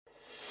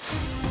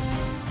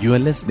You are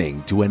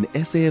listening to an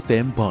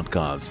SAFM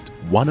podcast,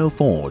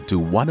 104 to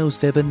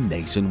 107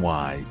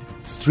 nationwide.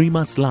 Stream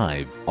us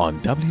live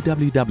on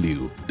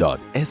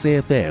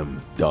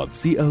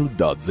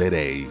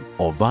www.safm.co.za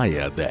or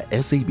via the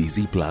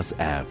SABC Plus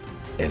app.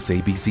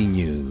 SABC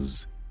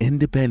News,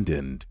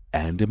 independent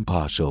and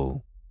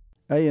impartial.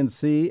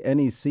 ANC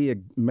NEC, a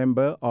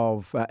member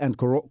of and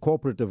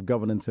Cooperative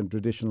Governance and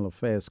Traditional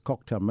Affairs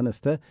COGTA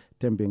Minister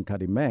Thembi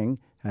Nkadimeng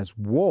has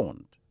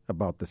warned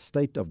about the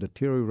state of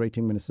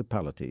deteriorating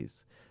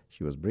municipalities.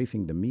 She was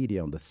briefing the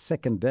media on the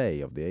second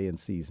day of the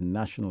ANC's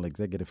National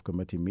Executive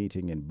Committee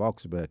meeting in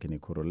Boksburg in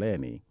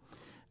Ekurhuleni.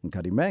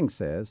 Nkadimeng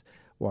says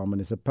while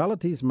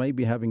municipalities may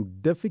be having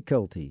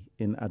difficulty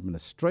in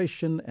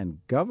administration and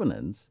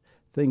governance,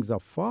 things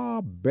are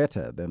far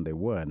better than they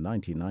were in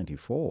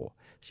 1994.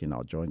 She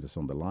now joins us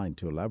on the line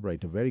to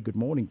elaborate. A very good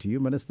morning to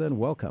you, Minister, and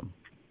welcome.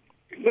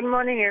 Good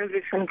morning,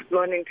 Elvis, and good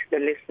morning to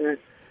the listeners.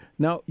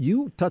 Now,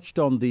 you touched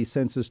on the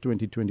Census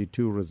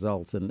 2022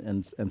 results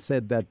and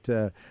said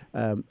that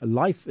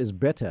life is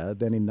better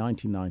than in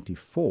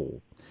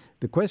 1994.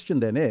 The question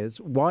then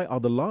is, why are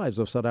the lives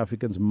of South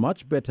Africans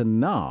much better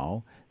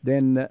now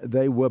than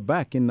they were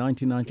back in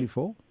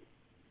 1994?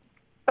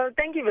 Well,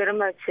 thank you very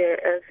much,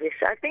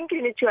 Elvis. I think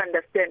you need to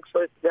understand,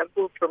 for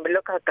example, from a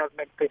local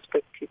government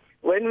perspective,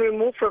 when we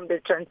move from the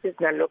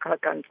transitional local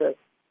councils,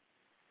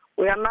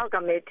 we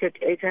amalgamated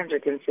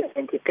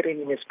 873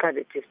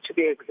 municipalities, to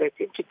be exact,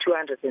 into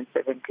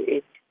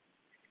 278.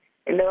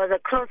 And there was a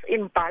cross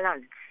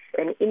imbalance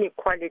and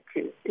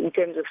inequality in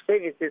terms of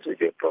services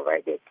which were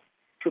provided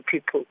to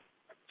people.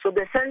 So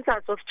the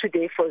census of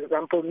today, for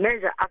example,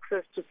 measure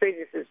access to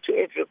services to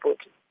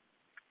everybody.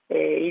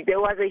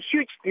 There was a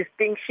huge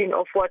distinction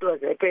of what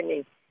was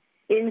happening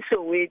in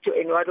Soweto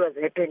and what was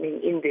happening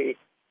in the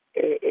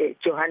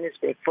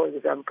Johannesburg, for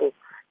example.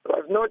 There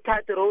was no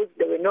tarred roads,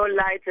 there were no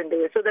lights, and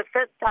so the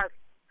first task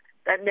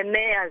that the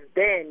mayors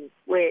then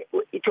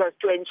it was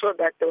to ensure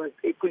that there was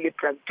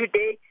equilibrium.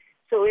 Today,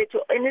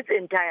 Soweto in its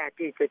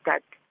entirety is a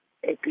tarred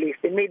place.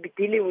 They may be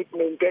dealing with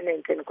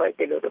maintenance and quite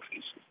a lot of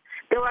issues.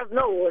 There was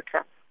no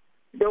water.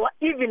 There were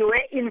even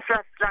where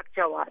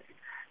infrastructure was.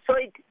 So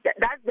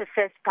that's the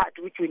first part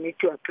which we need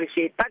to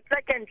appreciate. But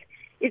second,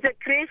 it's a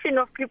creation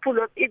of people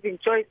of even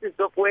choices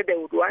of where they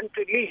would want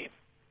to live.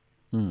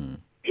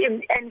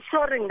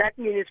 Ensuring that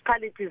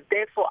municipalities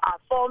therefore are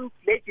formed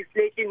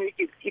legislation which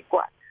is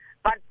equal.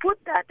 But put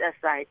that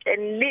aside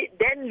and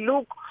then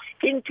look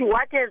into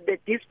what is the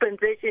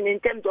dispensation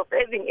in terms of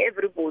having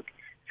everybody,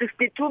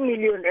 62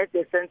 million as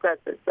the census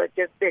has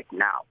suggested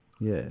now,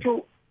 yes,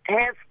 to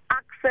have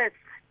access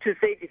to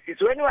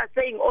services. When we are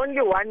saying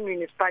only one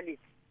municipality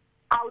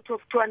out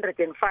of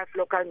 205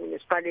 local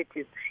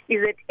municipalities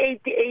is at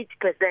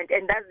 88%,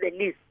 and that's the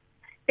least,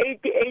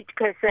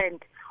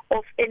 88%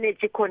 of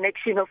energy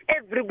connection of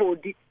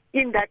everybody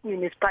in that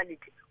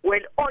municipality.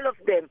 Well, all of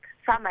them,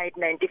 some are at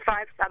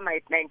 95, some are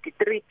at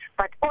 93,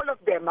 but all of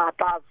them are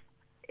above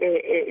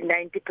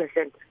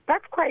 90%.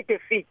 That's quite a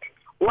feat.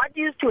 What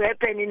used to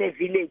happen in a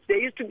village, there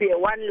used to be a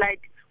one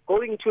light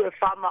going to a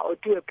farmer or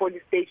to a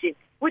police station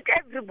with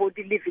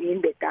everybody living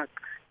in the dark.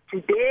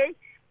 Today,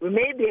 we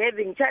may be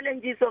having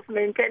challenges of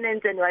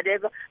maintenance and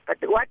whatever,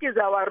 but what is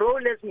our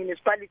role as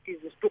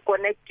municipalities is to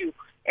connect you.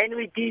 And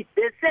we did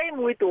the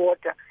same with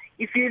water.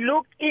 If you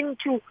look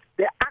into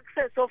the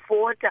access of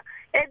water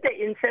at the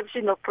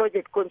inception of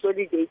Project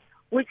Consolidate,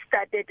 which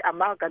started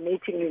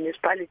amalgamating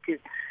municipalities,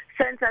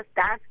 census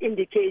does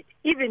indicate,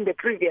 even the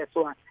previous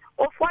one,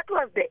 of what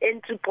was the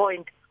entry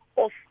point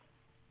of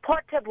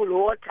potable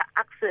water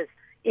access,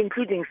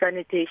 including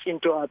sanitation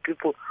to our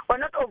people. We're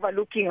not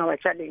overlooking our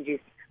challenges.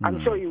 I'm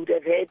sure you would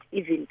have heard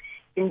even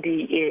in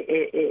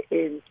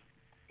the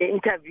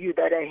interview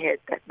that I had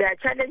that there are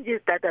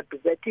challenges that are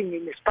besetting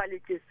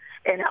municipalities,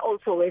 and I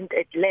also went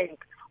at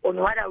length on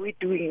what are we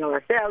doing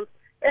ourselves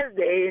as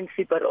the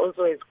ANC, but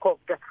also as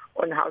COGTA,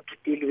 on how to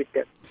deal with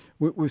them.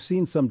 We've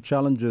seen some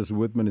challenges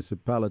with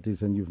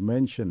municipalities, and you've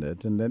mentioned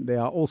it, and then there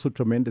are also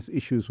tremendous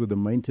issues with the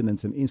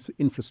maintenance and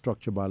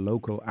infrastructure by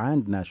local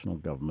and national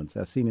governments,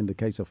 as seen in the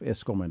case of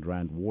Eskom and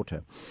Rand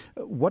Water.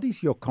 What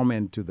is your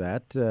comment to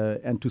that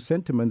and to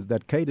sentiments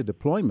that cadre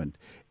deployment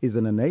is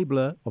an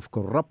enabler of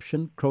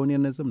corruption,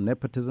 cronyism,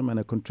 nepotism, and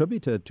a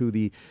contributor to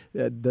the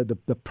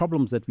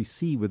problems that we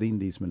see within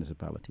these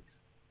municipalities?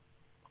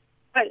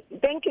 Well,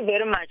 thank you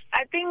very much.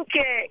 I think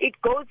it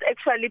goes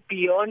actually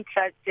beyond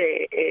such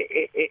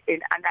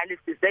an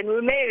analysis, and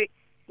we may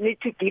need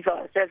to give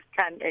ourselves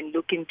time and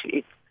look into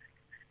it.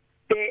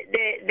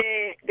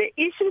 The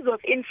issues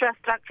of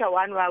infrastructure,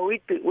 one were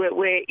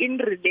in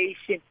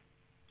relation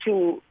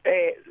to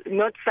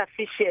not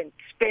sufficient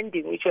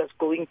spending which was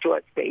going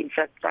towards the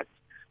infrastructure,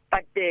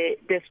 but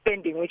the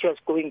spending which was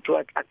going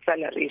towards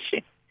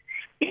acceleration.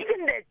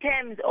 Even the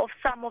terms of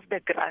some of the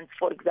grants,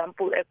 for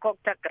example, a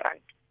COGTA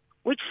grant,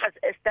 which was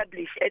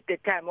established at the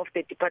time of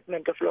the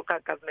Department of Local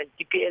Government,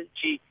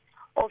 DPLG,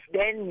 of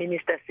then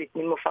Minister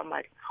Sidney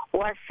Mufamadi,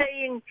 was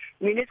saying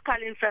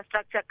municipal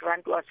infrastructure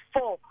grant was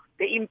for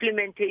the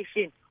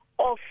implementation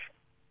of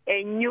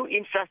a new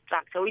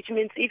infrastructure, which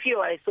means if you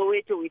are a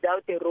Soweto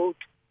without a road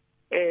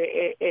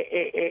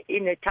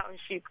in a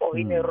township or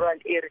in a rural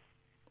area,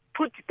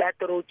 put that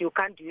road, you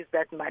can't use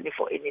that money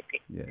for anything.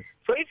 Yes.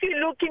 So if you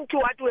look into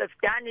what we have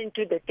done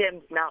into the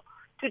terms now,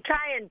 to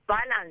try and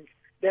balance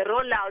the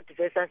rollout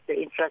versus the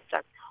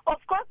infrastructure. Of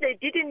course, they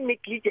didn't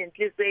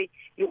negligently say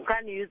you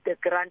can't use the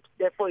grant,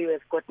 therefore you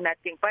have got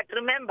nothing. But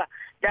remember,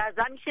 the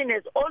assumption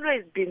has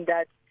always been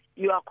that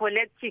you are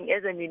collecting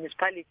as a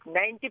municipality,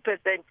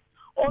 90%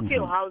 of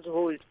your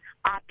household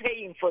are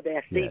paying for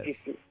their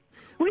services.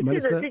 Which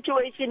Minister, is a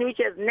situation which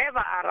has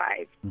never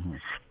arrived,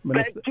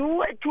 but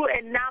due to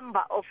a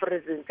number of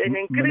reasons, an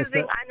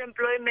increasing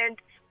unemployment,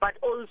 but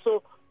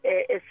also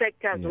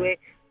sectors where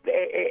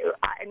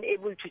are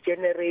unable to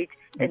generate,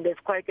 and there's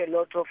quite a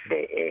lot of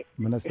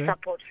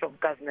support from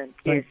government.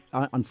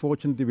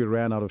 Unfortunately, we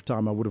ran out of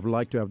time. I would have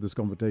liked to have this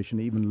conversation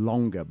even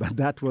longer, but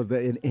that was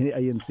the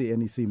ANC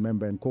NEC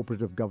member and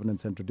Cooperative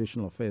Governance and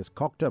Traditional Affairs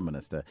COGTA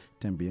Minister,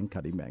 Thembi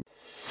Nkadimeng.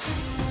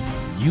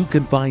 You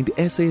can find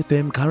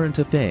SAFM Current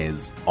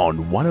Affairs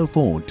on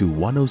 104 to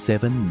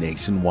 107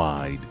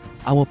 nationwide.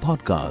 Our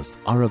podcasts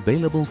are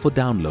available for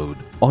download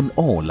on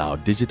all our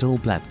digital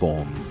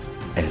platforms.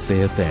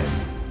 SAFM,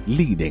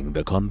 leading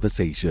the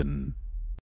conversation.